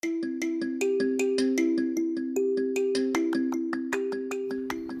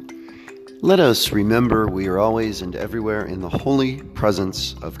Let us remember we are always and everywhere in the holy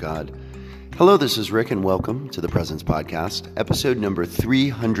presence of God. Hello, this is Rick, and welcome to the Presence Podcast, episode number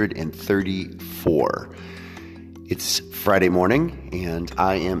 334. It's Friday morning, and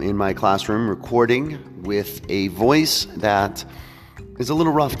I am in my classroom recording with a voice that is a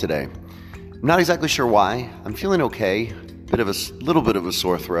little rough today. I'm not exactly sure why. I'm feeling okay, little bit of a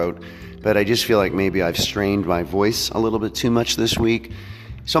sore throat, but I just feel like maybe I've strained my voice a little bit too much this week.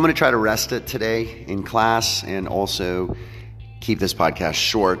 So I'm going to try to rest it today in class and also keep this podcast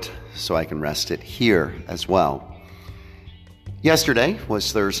short so I can rest it here as well. Yesterday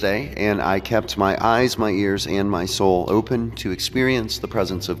was Thursday, and I kept my eyes, my ears, and my soul open to experience the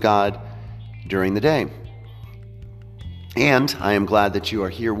presence of God during the day. And I am glad that you are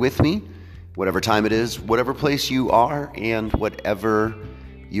here with me, whatever time it is, whatever place you are, and whatever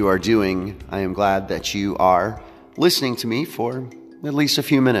you are doing. I am glad that you are listening to me for at least a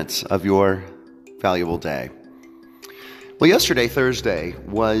few minutes of your valuable day. Well, yesterday, Thursday,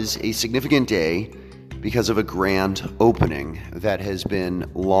 was a significant day because of a grand opening that has been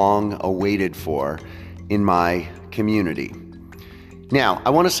long awaited for in my community. Now,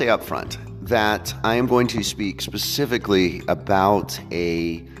 I want to say up front that I am going to speak specifically about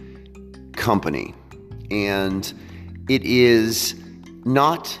a company, and it is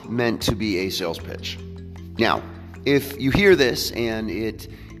not meant to be a sales pitch. Now, if you hear this and it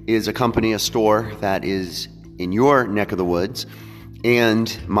is a company, a store that is in your neck of the woods,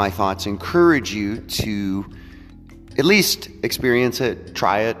 and my thoughts encourage you to at least experience it,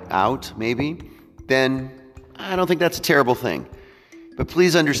 try it out maybe, then I don't think that's a terrible thing. But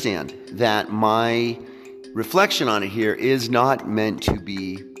please understand that my reflection on it here is not meant to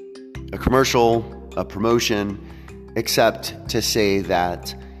be a commercial, a promotion, except to say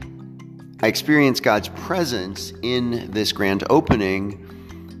that I experienced God's presence in this grand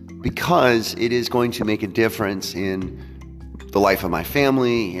opening because it is going to make a difference in the life of my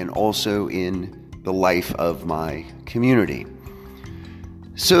family and also in the life of my community.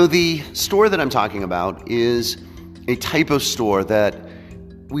 So the store that I'm talking about is a type of store that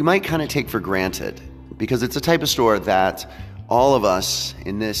we might kind of take for granted because it's a type of store that all of us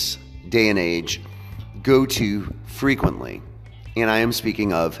in this day and age go to frequently. And I am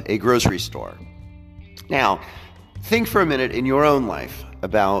speaking of a grocery store. Now, think for a minute in your own life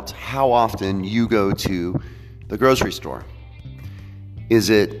about how often you go to the grocery store. Is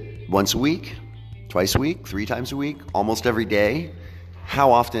it once a week, twice a week, 3 times a week, almost every day?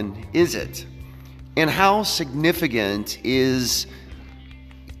 How often is it? And how significant is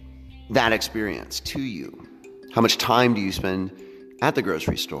that experience to you? How much time do you spend at the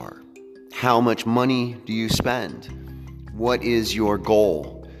grocery store? How much money do you spend? What is your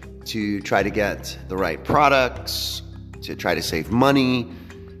goal? To try to get the right products, to try to save money,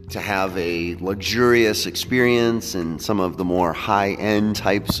 to have a luxurious experience in some of the more high-end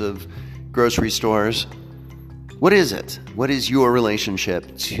types of grocery stores? What is it? What is your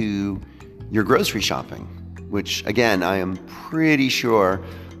relationship to your grocery shopping? Which, again, I am pretty sure,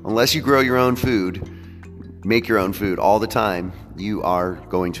 unless you grow your own food, make your own food all the time, you are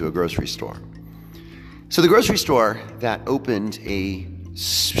going to a grocery store. So the grocery store that opened a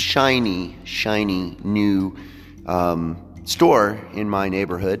shiny new store in my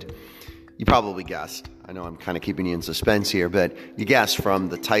neighborhood, you probably guessed. I know I'm kind of keeping you in suspense here, but you guessed from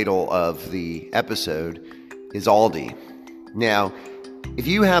the title of the episode is Aldi. Now, if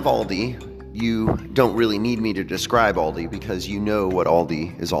you have Aldi, you don't really need me to describe Aldi because you know what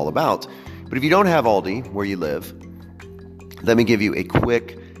Aldi is all about. But if you don't have Aldi where you live, let me give you a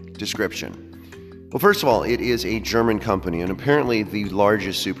quick description. Well, first of all, it is a German company and apparently the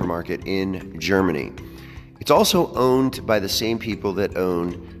largest supermarket in Germany. It's also owned by the same people that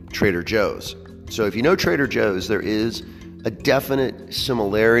own Trader Joe's. So if you know Trader Joe's, there is a definite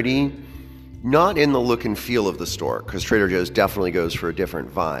similarity, not in the look and feel of the store, because Trader Joe's definitely goes for a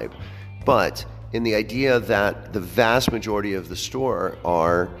different vibe, but in the idea that the vast majority of the store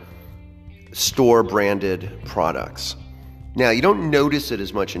are store-branded products. Now, you don't notice it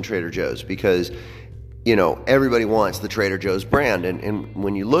as much in Trader Joe's because everybody wants the Trader Joe's brand. And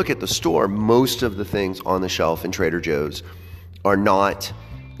when you look at the store, most of the things on the shelf in Trader Joe's are not,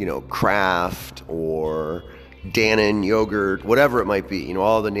 Kraft or Dannon yogurt, whatever it might be.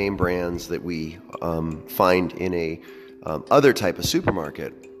 All the name brands that we find in a other type of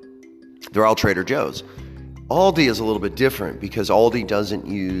supermarket, they're all Trader Joe's. Aldi is a little bit different because Aldi doesn't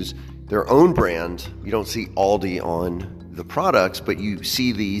use their own brand. You don't see Aldi on the products, but you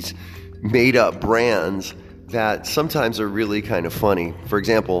see these made-up brands that sometimes are really kind of funny. For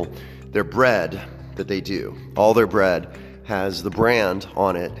example, their bread that they do, all their bread has the brand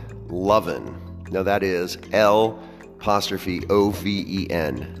on it Loven. Now that is L''OVEN,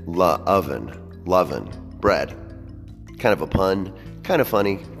 Loven, bread. Kind of a pun, kind of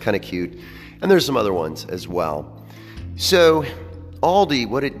funny, kind of cute. And there's some other ones as well. So Aldi,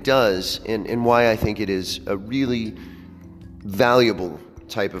 what it does, and why I think it is a really valuable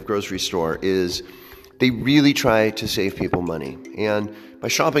type of grocery store, is they really try to save people money. And by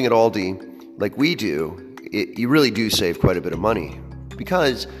shopping at Aldi, like we do, you really do save quite a bit of money.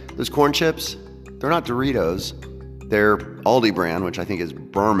 Because those corn chips, they're not Doritos. They're Aldi brand, which I think is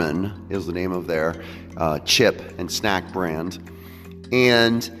Berman, is the name of their chip and snack brand.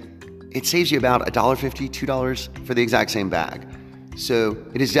 And it saves you about $1.50, $2 for the exact same bag. So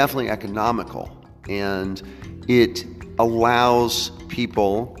it is definitely economical. And it allows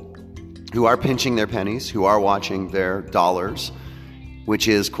people who are pinching their pennies, who are watching their dollars, which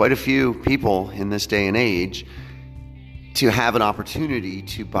is quite a few people in this day and age, to have an opportunity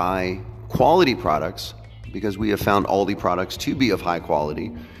to buy quality products, because we have found Aldi products to be of high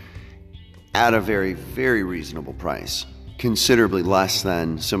quality at a very, very reasonable price, considerably less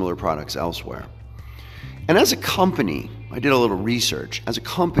than similar products elsewhere. And as a company, I did a little research. As a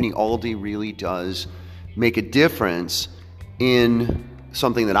company, Aldi really does make a difference in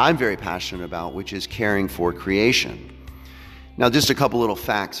something that I'm very passionate about, which is caring for creation. Now, just a couple little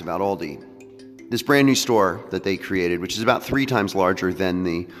facts about Aldi. This brand new store that they created, which is about 3 times larger than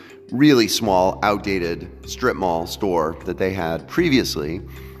the really small, outdated strip mall store that they had previously,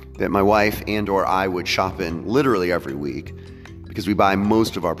 that my wife and or I would shop in literally every week, because we buy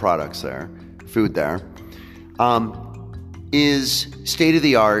most of our products there, food there, is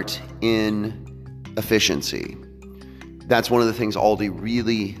state-of-the-art in efficiency. That's one of the things Aldi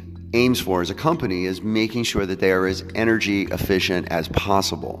really aims for as a company, is making sure that they are as energy efficient as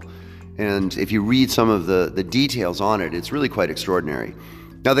possible. And if you read some of the details on it, it's really quite extraordinary.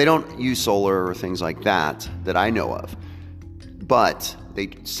 Now, they don't use solar or things like that I know of, but they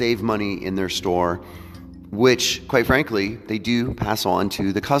save money in their store, which, quite frankly, they do pass on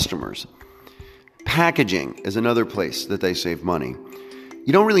to the customers. Packaging is another place that they save money.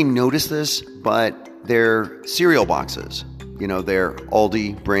 You don't really notice this, but their cereal boxes, their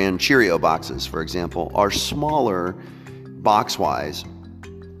Aldi brand Cheerio boxes, for example, are smaller box-wise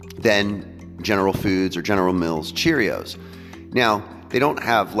than General Foods or General Mills Cheerios. Now, they don't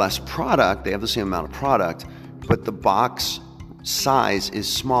have less product, they have the same amount of product, but the box size is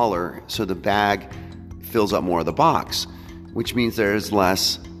smaller, so the bag fills up more of the box, which means there's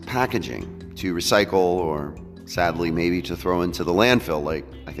less packaging to recycle or, sadly, maybe to throw into the landfill, like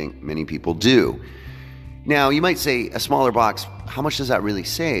I think many people do. Now, you might say, a smaller box, how much does that really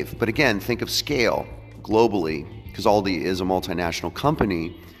save? But again, think of scale globally, because Aldi is a multinational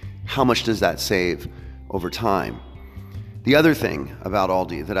company. How much does that save over time? The other thing about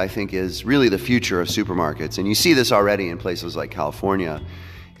Aldi that I think is really the future of supermarkets, and you see this already in places like California,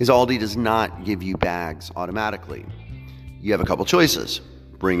 is Aldi does not give you bags automatically. You have a couple choices.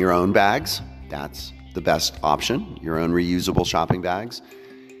 Bring your own bags. That's the best option, your own reusable shopping bags.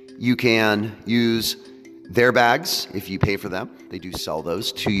 You can use their bags if you pay for them. They do sell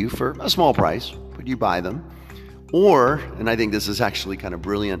those to you for a small price, but you buy them. Or, and I think this is actually kind of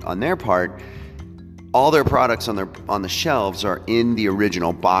brilliant on their part, all their products on the shelves are in the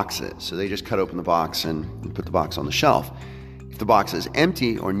original boxes. So they just cut open the box and put the box on the shelf. If the box is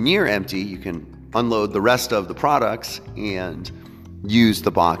empty or near empty, you can unload the rest of the products and use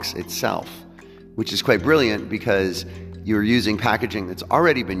the box itself, which is quite brilliant because you're using packaging that's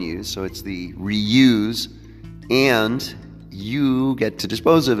already been used. So it's the reuse, and you get to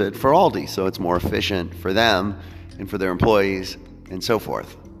dispose of it for Aldi. So it's more efficient for them and for their employees and so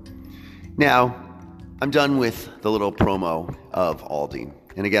forth. Now, I'm done with the little promo of Aldi.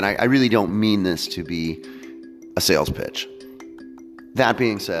 And again, I really don't mean this to be a sales pitch. That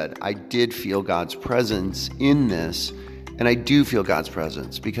being said, I did feel God's presence in this, and I do feel God's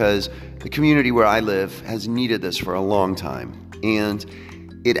presence because the community where I live has needed this for a long time. And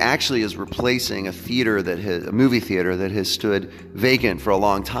it actually is replacing a movie theater that has stood vacant for a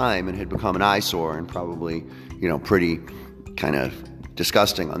long time and had become an eyesore and probably, pretty kind of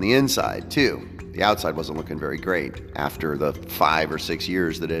disgusting on the inside too. The outside wasn't looking very great after the 5 or 6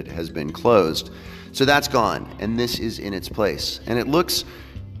 years that it has been closed. So that's gone, and this is in its place. And it looks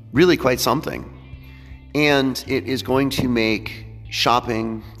really quite something. And it is going to make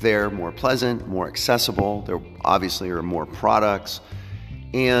shopping there more pleasant, more accessible. There obviously are more products.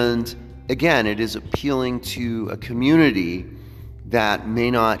 And again, it is appealing to a community that may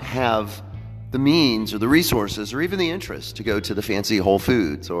not have the means or the resources or even the interest to go to the fancy Whole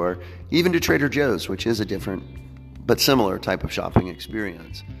Foods or even to Trader Joe's, which is a different but similar type of shopping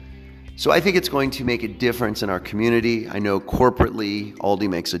experience. So I think it's going to make a difference in our community. I know corporately, Aldi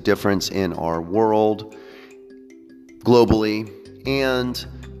makes a difference in our world, globally, and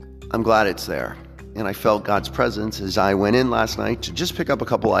I'm glad it's there. And I felt God's presence as I went in last night to just pick up a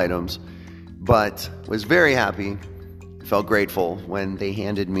couple items, but was very happy, felt grateful when they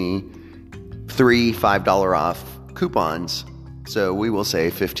handed me 3 $5 off coupons. So we will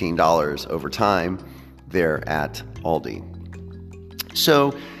say $15 over time there at Aldi.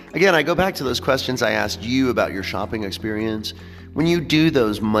 So again, I go back to those questions I asked you about your shopping experience. When you do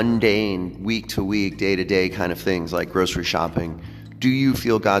those mundane, week-to-week, day-to-day kind of things like grocery shopping, do you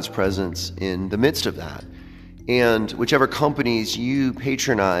feel God's presence in the midst of that? And whichever companies you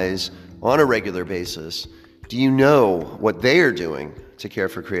patronize on a regular basis, do you know what they are doing to care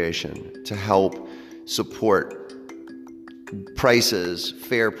for creation, to help support prices,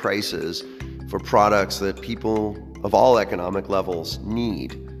 fair prices for products that people of all economic levels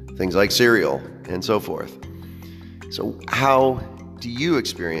need? Things like cereal and so forth. So how do you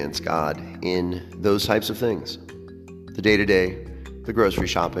experience God in those types of things? The day-to-day, the grocery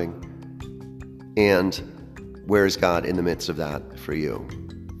shopping, and where is God in the midst of that for you?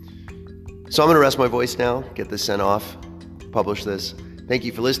 So I'm going to rest my voice now, get this sent off, publish this. Thank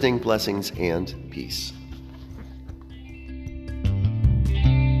you for listening. Blessings and peace.